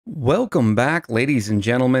Welcome back, ladies and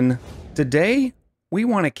gentlemen. Today, we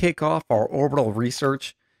want to kick off our orbital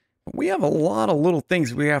research. We have a lot of little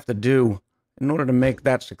things we have to do in order to make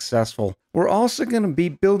that successful. We're also going to be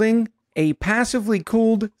building a passively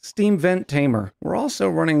cooled steam vent tamer. We're also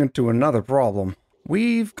running into another problem.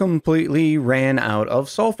 We've completely ran out of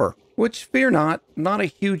sulfur, which, fear not a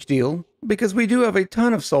huge deal, because we do have a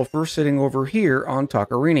ton of sulfur sitting over here on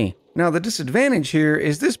Tacarini. Now, the disadvantage here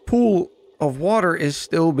is this pool of water is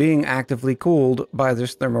still being actively cooled by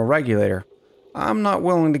this thermoregulator. I'm not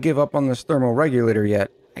willing to give up on this thermoregulator yet.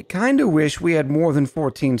 I kinda wish we had more than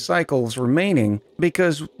 14 cycles remaining,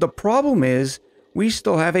 because the problem is we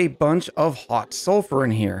still have a bunch of hot sulfur in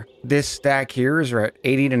here. This stack here is at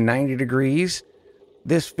 80 to 90 degrees.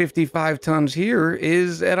 This 55 tons here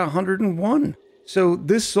is at 101. So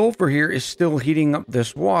this sulfur here is still heating up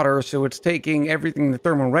this water, so it's taking everything the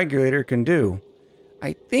thermoregulator can do.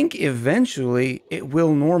 I think eventually it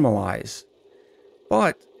will normalize.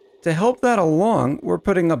 But to help that along, we're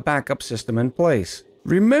putting a backup system in place.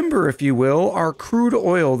 Remember, if you will, our crude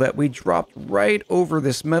oil that we dropped right over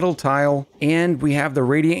this metal tile, and we have the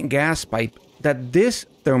radiant gas pipe that this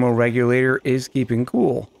thermoregulator is keeping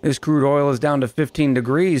cool. This crude oil is down to 15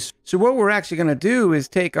 degrees. So what we're actually going to do is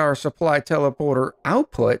take our supply teleporter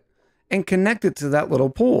output and connect it to that little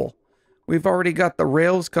pool. We've already got the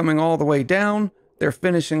rails coming all the way down. They're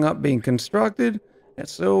finishing up being constructed, and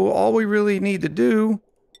so all we really need to do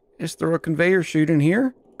is throw a conveyor chute in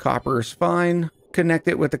here. Copper is fine. Connect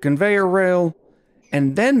it with the conveyor rail,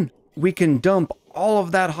 and then we can dump all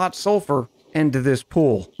of that hot sulfur into this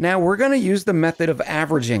pool. Now we're going to use the method of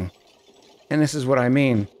averaging, and this is what I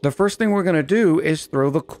mean. The first thing we're going to do is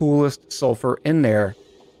throw the coolest sulfur in there,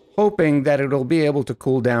 hoping that it'll be able to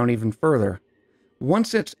cool down even further.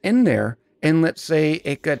 Once it's in there, and let's say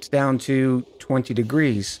it gets down to 20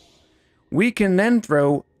 degrees, we can then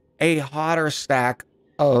throw a hotter stack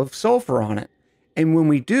of sulfur on it. And when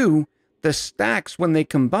we do, the stacks, when they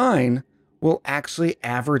combine, will actually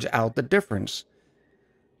average out the difference.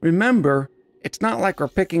 Remember, it's not like we're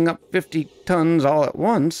picking up 50 tons all at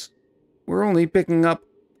once. We're only picking up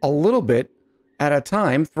a little bit at a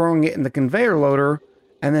time, throwing it in the conveyor loader,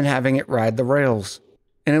 and then having it ride the rails.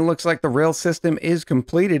 And it looks like the rail system is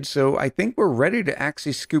completed, so I think we're ready to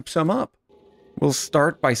actually scoop some up. We'll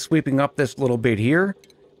start by sweeping up this little bit here.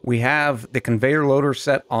 We have the conveyor loader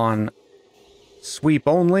set on sweep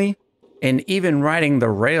only, and even riding the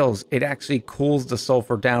rails, it actually cools the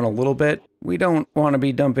sulfur down a little bit. We don't want to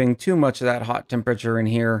be dumping too much of that hot temperature in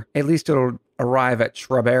here. At least it'll arrive at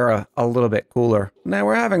Shrubera a little bit cooler. Now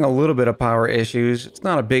we're having a little bit of power issues. It's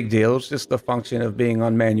not a big deal. It's just the function of being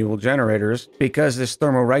on manual generators. Because this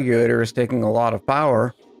thermoregulator is taking a lot of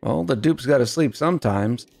power, well, the dupe's got to sleep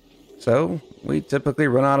sometimes. So we typically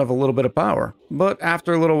run out of a little bit of power. But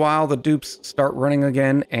after a little while, the dupes start running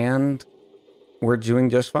again, and we're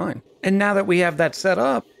doing just fine. And now that we have that set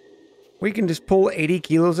up, we can just pull 80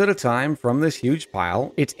 kilos at a time from this huge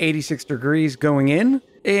pile. It's 86 degrees going in,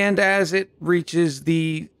 and as it reaches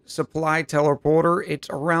the supply teleporter, it's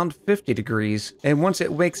around 50 degrees. And once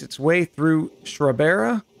it makes its way through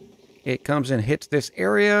Shrubera, it comes and hits this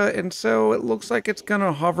area, and so it looks like it's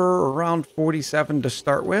gonna hover around 47 to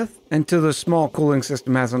start with, until the small cooling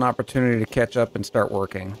system has an opportunity to catch up and start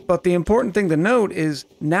working. But the important thing to note is,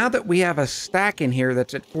 now that we have a stack in here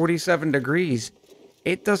that's at 47 degrees,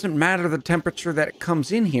 it doesn't matter the temperature that it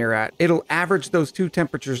comes in here at. It'll average those two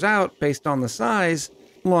temperatures out based on the size.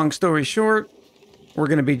 Long story short, we're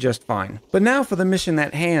going to be just fine. But now for the mission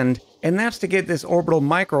at hand, and that's to get this orbital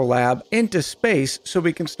microlab into space so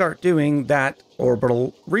we can start doing that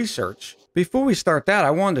orbital research. Before we start that, I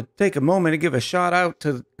wanted to take a moment to give a shout out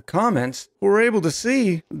to the comments. We were able to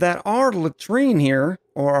see that our latrine here,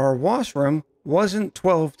 or our washroom, wasn't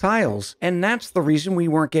 12 tiles, and that's the reason we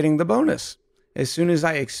weren't getting the bonus. As soon as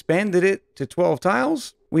I expanded it to 12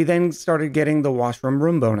 tiles, we then started getting the washroom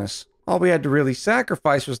room bonus. All we had to really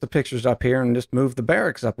sacrifice was the pictures up here and just move the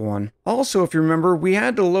barracks up one. Also, if you remember, we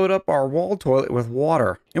had to load up our wall toilet with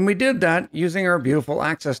water, and we did that using our beautiful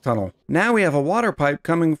access tunnel. Now we have a water pipe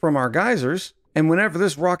coming from our geysers, and whenever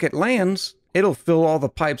this rocket lands, it'll fill all the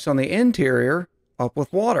pipes on the interior up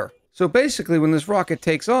with water. So basically, when this rocket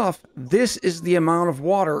takes off, this is the amount of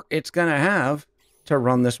water it's gonna have to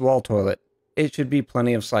run this wall toilet. It should be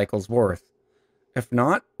plenty of cycles worth. If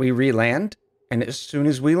not, we re-land, and as soon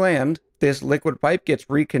as we land, this liquid pipe gets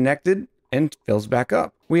reconnected and fills back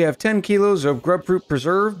up. We have 10 kilos of grubfruit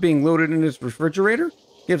preserve being loaded in this refrigerator.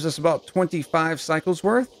 Gives us about 25 cycles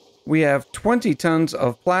worth. We have 20 tons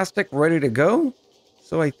of plastic ready to go.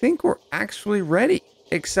 So I think we're actually ready.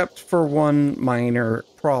 except for one minor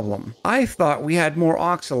problem. I thought we had more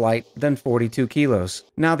oxalite than 42 kilos.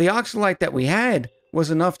 Now, the oxalite that we had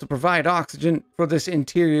was enough to provide oxygen for this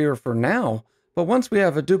interior for now, but once we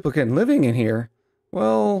have a duplicate living in here,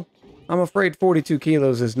 well, I'm afraid 42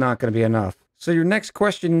 kilos is not going to be enough. So your next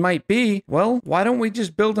question might be, well, why don't we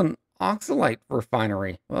just build an oxalite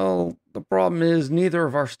refinery? Well, the problem is neither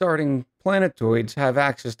of our starting planetoids have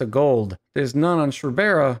access to gold. There's none on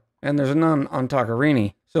Sherbera, and there's none on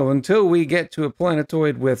Takarini. So until we get to a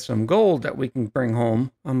planetoid with some gold that we can bring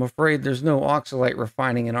home, I'm afraid there's no oxalite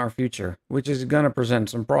refining in our future, which is going to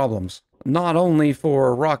present some problems. Not only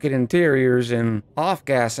for rocket interiors and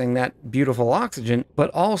off-gassing that beautiful oxygen,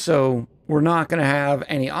 but also we're not going to have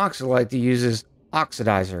any oxalite to use as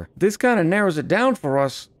oxidizer. This kind of narrows it down for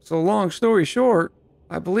us, so long story short,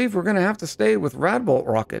 I believe we're going to have to stay with Radbolt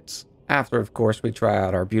rockets. After, of course, we try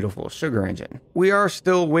out our beautiful sugar engine. We are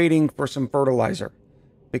still waiting for some fertilizer,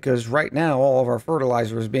 because right now all of our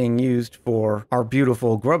fertilizer is being used for our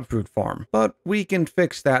beautiful grub fruit farm. But we can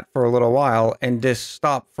fix that for a little while and just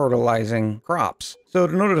stop fertilizing crops. So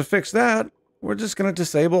in order to fix that, we're just going to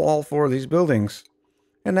disable all 4 of these buildings.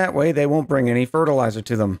 And that way they won't bring any fertilizer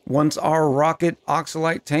to them. Once our rocket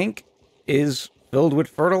oxalite tank is filled with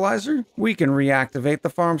fertilizer, we can reactivate the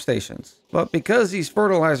farm stations. But because these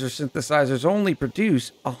fertilizer synthesizers only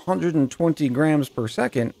produce 120 grams per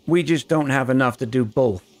second, we just don't have enough to do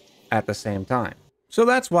both at the same time. So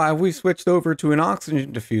that's why we switched over to an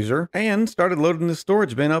oxygen diffuser and started loading the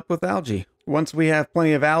storage bin up with algae. Once we have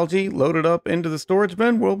plenty of algae loaded up into the storage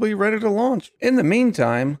bin, we'll be ready to launch. In the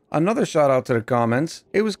meantime, another shout out to the comments.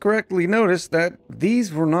 It was correctly noticed that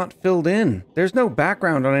these were not filled in. There's no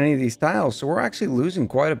background on any of these tiles, so we're actually losing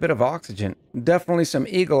quite a bit of oxygen. Definitely some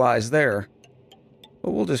eagle eyes there.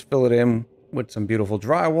 But we'll just fill it in with some beautiful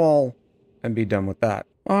drywall and be done with that.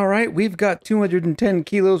 Alright, we've got 210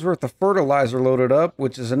 kilos worth of fertilizer loaded up,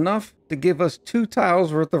 which is enough to give us 2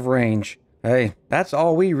 tiles worth of range. Hey, that's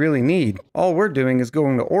all we really need. All we're doing is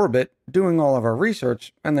going to orbit, doing all of our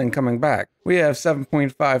research, and then coming back. We have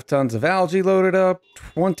 7.5 tons of algae loaded up,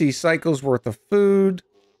 20 cycles worth of food.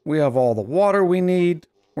 We have all the water we need.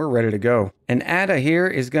 We're ready to go. And Ada here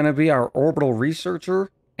is going to be our orbital researcher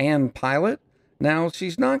and pilot. Now,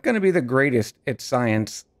 she's not going to be the greatest at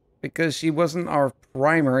science because she wasn't our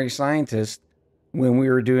primary scientist when we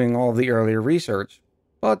were doing all the earlier research.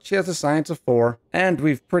 But she has a science of 4, and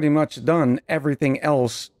we've pretty much done everything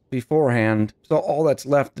else beforehand, so all that's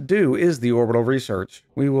left to do is the orbital research.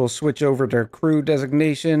 We will switch over to crew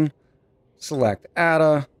designation, select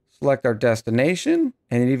Ada, select our destination,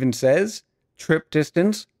 and it even says trip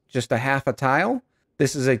distance, just a half a tile.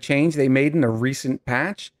 This is a change they made in a recent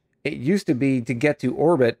patch. It used to be to get to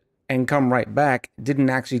orbit and come right back,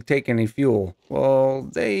 didn't actually take any fuel. Well,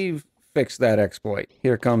 they've fixed that exploit.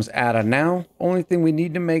 Here comes Ada now. Only thing we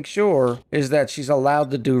need to make sure is that she's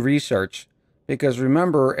allowed to do research. Because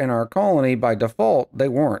remember, in our colony, by default, they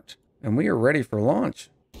weren't. And we are ready for launch.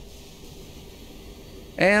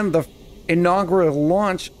 And the inaugural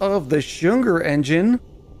launch of the sugar engine.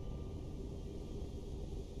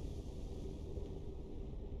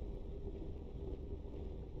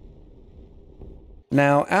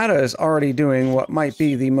 Now, Ada is already doing what might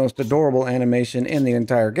be the most adorable animation in the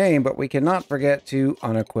entire game, but we cannot forget to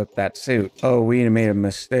unequip that suit. Oh, we made a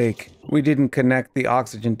mistake. We didn't connect the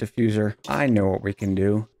oxygen diffuser. I know what we can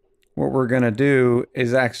do. What we're gonna do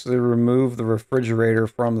is actually remove the refrigerator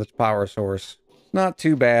from the power source. It's not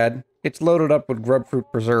too bad. It's loaded up with grubfruit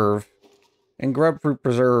preserve. And grubfruit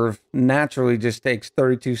preserve naturally just takes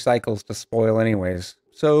 32 cycles to spoil anyways.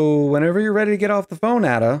 So whenever you're ready to get off the phone,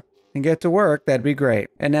 Ada, and get to work, that'd be great.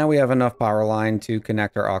 And now we have enough power line to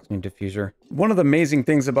connect our oxygen diffuser. One of the amazing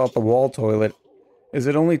things about the wall toilet is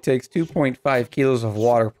it only takes 2.5 kilos of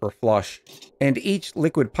water per flush, and each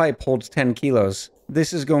liquid pipe holds 10 kilos.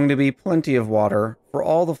 This is going to be plenty of water for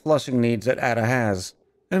all the flushing needs that Ada has.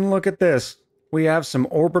 And look at this. We have some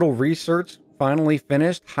orbital research finally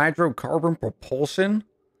finished, hydrocarbon propulsion,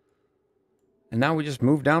 and now we just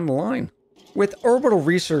move down the line. With orbital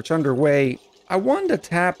research underway, I wanted to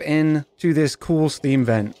tap into this cool steam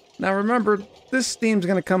vent. Now remember, this steam's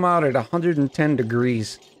going to come out at 110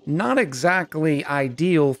 degrees. Not exactly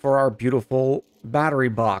ideal for our beautiful battery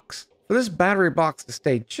box. For this battery box to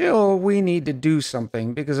stay chill, we need to do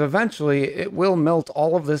something because eventually it will melt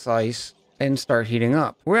all of this ice and start heating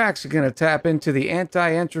up. We're actually going to tap into the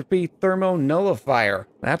anti-entropy thermonullifier.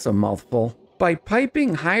 That's a mouthful. By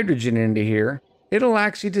piping hydrogen into here, it'll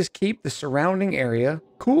actually just keep the surrounding area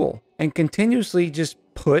cool and continuously just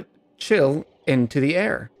put chill into the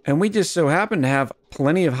air. And we just so happen to have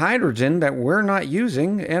plenty of hydrogen that we're not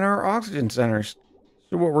using in our oxygen centers.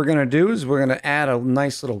 So what we're going to do is we're going to add a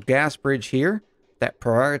nice little gas bridge here that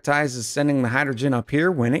prioritizes sending the hydrogen up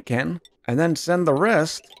here when it can, and then send the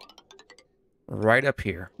rest right up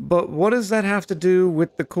here. But what does that have to do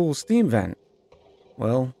with the cool steam vent?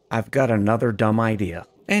 Well, I've got another dumb idea.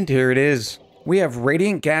 And here it is. We have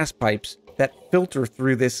radiant gas pipes that filter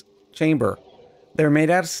through this chamber. They're made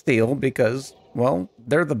out of steel because, well,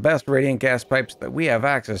 they're the best radiant gas pipes that we have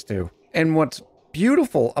access to. And what's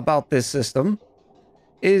beautiful about this system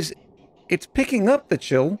is it's picking up the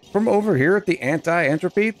chill from over here at the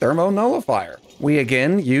anti-entropy thermonullifier. We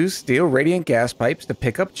again use steel radiant gas pipes to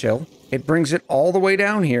pick up chill. It brings it all the way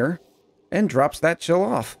down here and drops that chill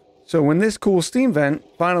off. So when this cool steam vent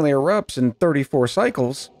finally erupts in 34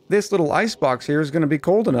 cycles, this little ice box here is going to be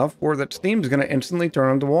cold enough where that steam is going to instantly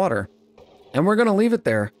turn into water. And we're going to leave it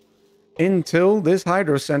there until this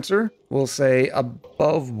hydro sensor will say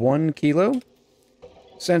above 1 kilo,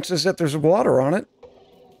 senses that there's water on it,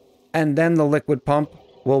 and then the liquid pump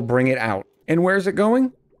will bring it out. And where's it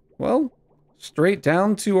going? Well, straight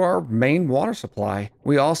down to our main water supply.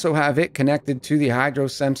 We also have it connected to the hydro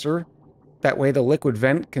sensor. That way the liquid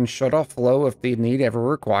vent can shut off flow if the need ever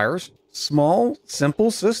requires. Small, simple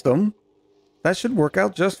system. That should work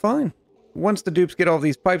out just fine. Once the dupes get all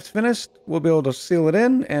these pipes finished, we'll be able to seal it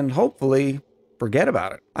in and hopefully forget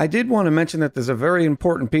about it. I did want to mention that there's a very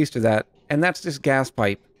important piece to that, and that's this gas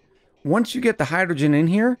pipe. Once you get the hydrogen in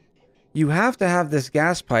here, you have to have this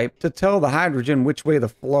gas pipe to tell the hydrogen which way to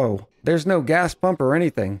flow. There's no gas pump or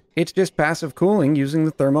anything. It's just passive cooling using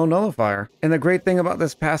the thermonullifier. And the great thing about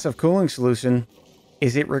this passive cooling solution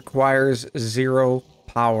is it requires zero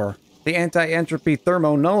power. The anti-entropy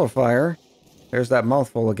thermonullifier, there's that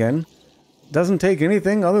mouthful again, doesn't take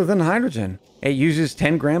anything other than hydrogen. It uses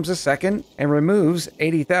 10 grams a second and removes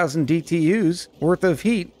 80,000 DTUs worth of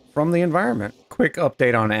heat from the environment. Quick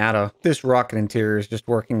update on ATA. This rocket interior is just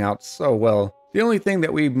working out so well. The only thing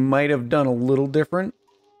that we might have done a little different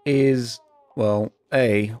is, well,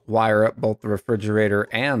 A, wire up both the refrigerator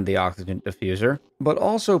and the oxygen diffuser, but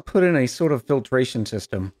also put in a sort of filtration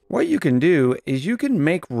system. What you can do is you can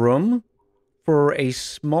make room for a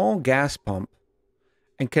small gas pump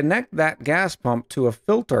and connect that gas pump to a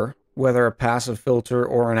filter, whether a passive filter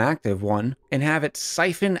or an active one, and have it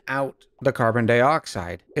siphon out the carbon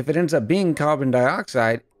dioxide. If it ends up being carbon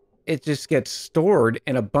dioxide, it just gets stored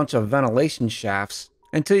in a bunch of ventilation shafts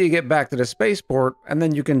until you get back to the spaceport, and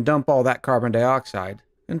then you can dump all that carbon dioxide.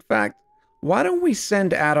 In fact, why don't we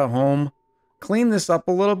send ATA home, clean this up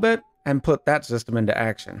a little bit, and put that system into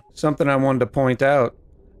action? Something I wanted to point out,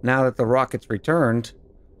 now that the rocket's returned,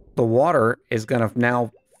 the water is going to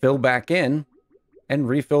now fill back in and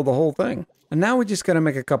refill the whole thing. And now we just got to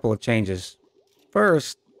make a couple of changes.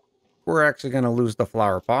 First, we're actually going to lose the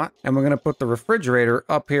flower pot, and we're going to put the refrigerator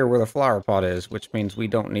up here where the flower pot is, which means we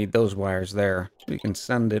don't need those wires there. We can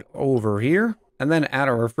send it over here and then add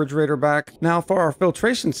our refrigerator back. Now for our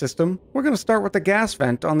filtration system, we're going to start with the gas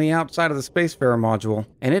vent on the outside of the Spacefarer module,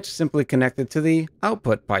 and it's simply connected to the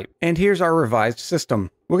output pipe. And here's our revised system.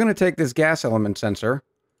 We're going to take this gas element sensor,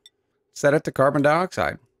 set it to carbon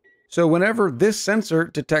dioxide. So whenever this sensor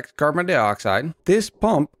detects carbon dioxide, this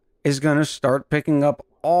pump is going to start picking up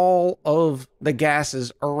all of the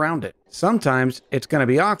gases around it. Sometimes it's going to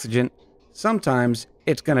be oxygen, sometimes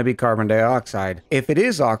it's going to be carbon dioxide. If it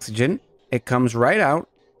is oxygen, it comes right out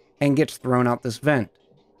and gets thrown out this vent.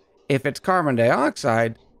 If it's carbon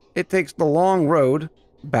dioxide, it takes the long road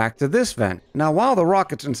back to this vent. Now, while the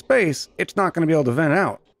rocket's in space, it's not going to be able to vent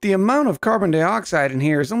out. The amount of carbon dioxide in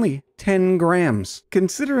here is only 10 grams.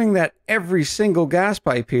 Considering that every single gas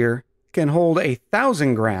pipe here can hold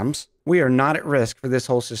 1,000 grams, we are not at risk for this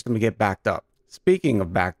whole system to get backed up. Speaking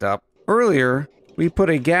of backed up, earlier we put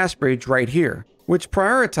a gas bridge right here, which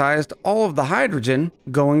prioritized all of the hydrogen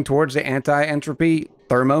going towards the anti-entropy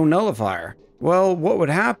thermonullifier. Well, what would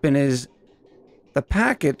happen is the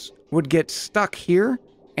packets would get stuck here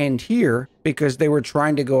and here because they were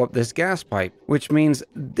trying to go up this gas pipe, which means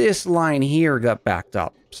this line here got backed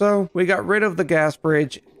up. So we got rid of the gas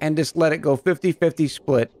bridge and just let it go 50-50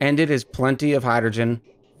 split, and it is plenty of hydrogen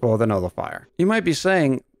for the nullifier. You might be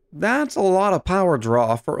saying, that's a lot of power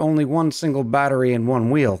draw for only one single battery and one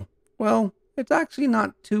wheel. Well, it's actually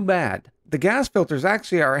not too bad. The gas filter is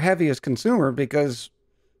actually our heaviest consumer because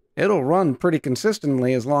it'll run pretty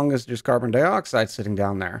consistently as long as there's carbon dioxide sitting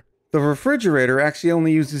down there. The refrigerator actually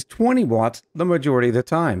only uses 20 watts the majority of the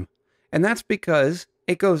time. And that's because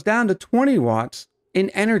it goes down to 20 watts in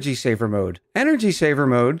energy saver mode. Energy saver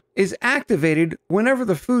mode is activated whenever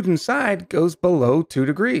the food inside goes below 2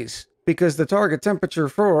 degrees. Because the target temperature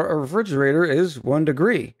for a refrigerator is 1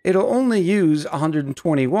 degree. It'll only use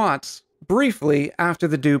 120 watts briefly after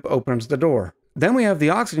the dupe opens the door. Then we have the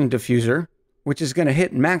oxygen diffuser, which is going to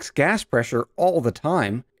hit max gas pressure all the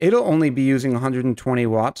time. It'll only be using 120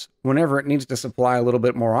 watts whenever it needs to supply a little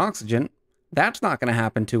bit more oxygen. That's not going to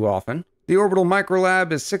happen too often. The orbital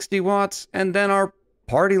microlab is 60 watts, and then our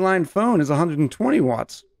party line phone is 120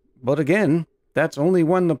 watts. But again, that's only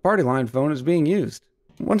when the party line phone is being used.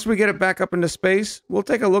 Once we get it back up into space, we'll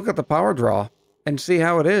take a look at the power draw and see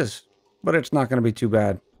how it is. But it's not going to be too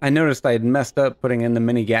bad. I noticed I had messed up putting in the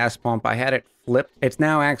mini gas pump. I had it flipped. It's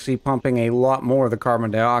now actually pumping a lot more of the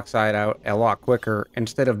carbon dioxide out a lot quicker.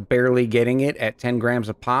 Instead of barely getting it at 10 grams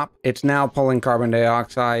a pop, it's now pulling carbon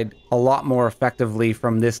dioxide a lot more effectively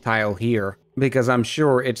from this tile here, because I'm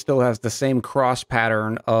sure it still has the same cross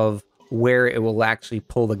pattern of where it will actually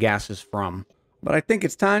pull the gases from. But I think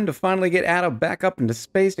it's time to finally get Ada back up into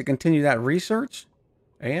space to continue that research.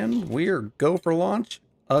 And we're go for launch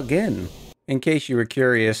again. In case you were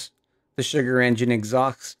curious, the sugar engine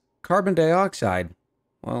exhausts carbon dioxide.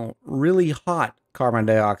 Well, really hot carbon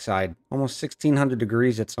dioxide. Almost 1600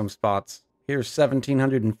 degrees at some spots. Here's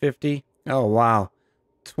 1750. Oh, wow.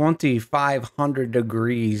 2500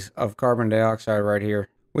 degrees of carbon dioxide right here,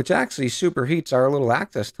 which actually superheats our little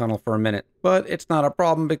access tunnel for a minute. But it's not a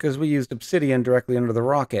problem because we used obsidian directly under the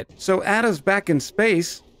rocket. So Ada's back in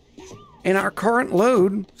space, and our current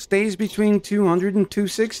load stays between 200 and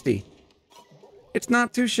 260. It's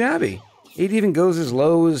not too shabby. It even goes as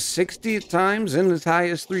low as 60 at times and as high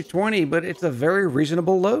as 320, but it's a very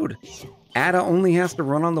reasonable load. Ada only has to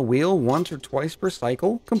run on the wheel once or twice per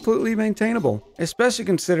cycle, completely maintainable, especially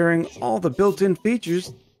considering all the built-in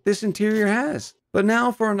features this interior has. But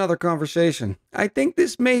now for another conversation. I think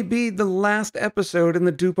this may be the last episode in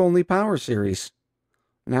the Dupe-only power series.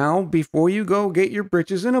 Now, before you go get your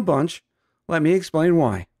britches in a bunch, let me explain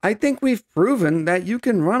why. I think we've proven that you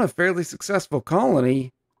can run a fairly successful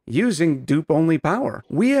colony using dupe-only power.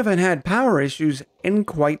 We haven't had power issues in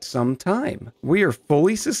quite some time. We are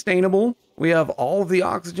fully sustainable. We have all of the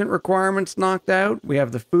oxygen requirements knocked out. We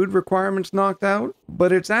have the food requirements knocked out.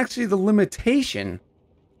 But it's actually the limitation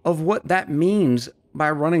of what that means by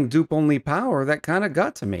running dupe-only power that kind of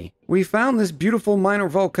got to me. We found this beautiful minor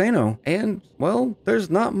volcano, and, well, there's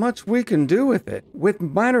not much we can do with it. With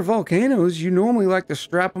minor volcanoes, you normally like to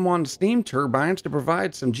strap them on steam turbines to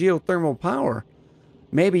provide some geothermal power.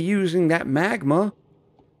 Maybe using that magma,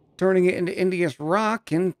 turning it into igneous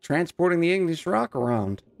rock, and transporting the igneous rock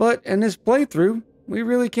around. But in this playthrough, we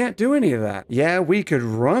really can't do any of that. Yeah, we could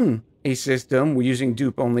run a system using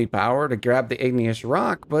dupe-only power to grab the igneous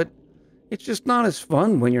rock, but it's just not as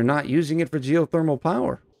fun when you're not using it for geothermal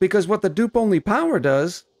power. Because what the dupe-only power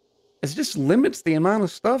does is just limits the amount of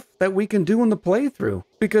stuff that we can do in the playthrough.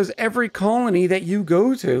 Because every colony that you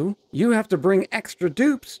go to, you have to bring extra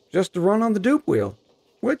dupes just to run on the dupe wheel.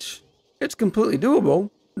 Which, it's completely doable,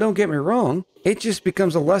 don't get me wrong. It just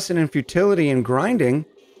becomes a lesson in futility and grinding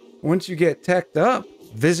once you get teched up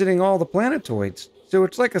visiting all the planetoids. So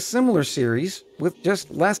it's like a similar series with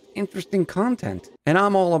just less interesting content. And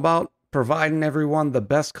I'm all about providing everyone the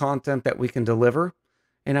best content that we can deliver.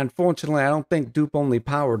 And unfortunately, I don't think dupe-only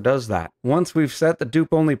power does that. Once we've set the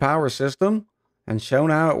dupe-only power system and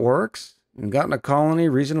shown how it works and gotten a colony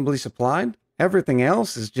reasonably supplied, everything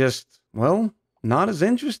else is just, well, not as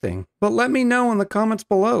interesting. But let me know in the comments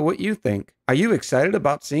below what you think. Are you excited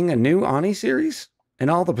about seeing a new ONI series and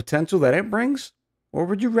all the potential that it brings? Or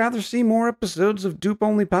would you rather see more episodes of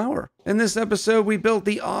dupe-only power? In this episode, we built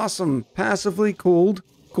the awesome, passively cooled,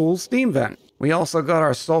 cool steam vent. We also got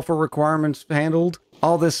our sulfur requirements handled.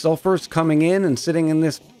 All this sulfur is coming in and sitting in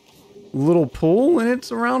this little pool, and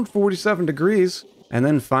it's around 47 degrees. And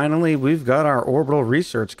then finally, we've got our orbital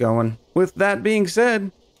research going. With that being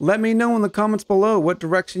said, let me know in the comments below what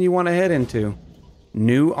direction you want to head into.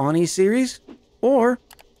 New ONI series? Or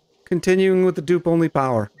continuing with the dupe-only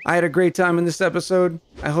power? I had a great time in this episode.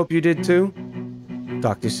 I hope you did too.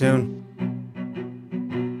 Talk to you soon.